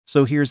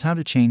So here's how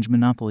to change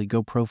Monopoly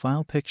Go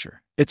profile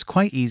picture. It's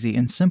quite easy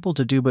and simple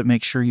to do, but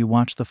make sure you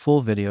watch the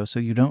full video so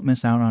you don't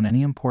miss out on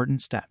any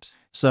important steps.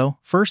 So,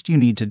 first you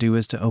need to do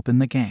is to open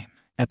the game.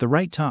 At the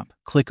right top,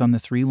 click on the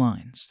 3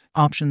 lines.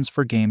 Options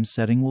for Games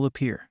setting will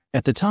appear.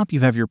 At the top you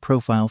have your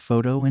profile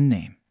photo and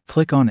name.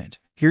 Click on it.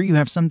 Here you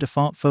have some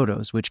default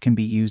photos which can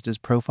be used as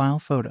profile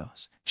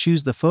photos.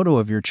 Choose the photo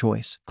of your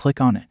choice,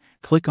 click on it,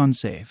 click on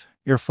Save.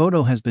 Your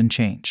photo has been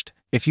changed.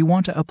 If you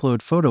want to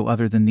upload photo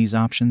other than these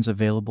options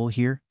available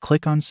here,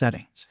 click on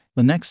Settings.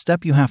 The next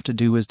step you have to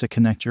do is to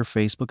connect your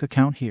Facebook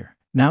account here.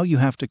 Now you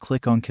have to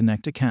click on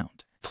Connect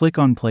Account. Click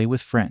on Play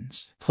with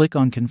Friends. Click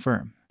on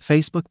Confirm.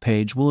 Facebook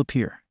page will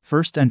appear.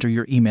 First enter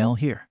your email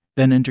here.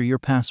 Then enter your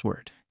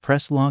password.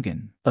 Press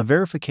Login. A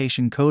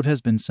verification code has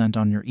been sent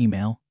on your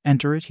email.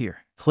 Enter it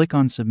here. Click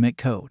on Submit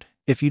Code.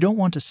 If you don't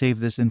want to save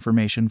this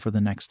information for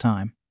the next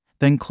time,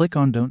 then click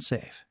on Don't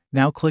Save.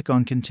 Now click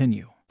on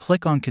Continue.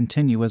 Click on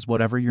Continue as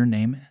whatever your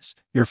name is.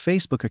 Your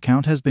Facebook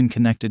account has been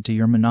connected to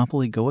your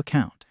Monopoly Go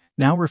account.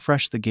 Now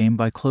refresh the game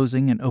by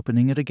closing and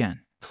opening it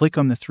again. Click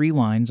on the 3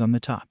 lines on the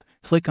top.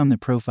 Click on the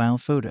profile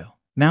photo.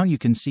 Now you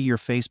can see your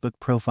Facebook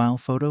profile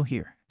photo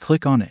here.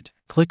 Click on it.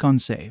 Click on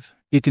Save.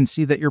 You can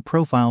see that your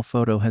profile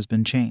photo has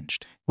been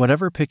changed.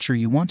 Whatever picture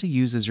you want to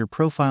use as your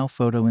profile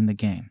photo in the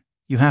game,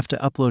 you have to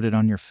upload it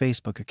on your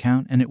Facebook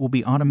account and it will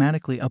be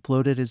automatically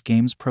uploaded as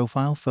game's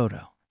profile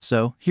photo.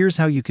 So, here's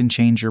how you can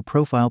change your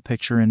profile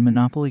picture in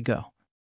Monopoly Go.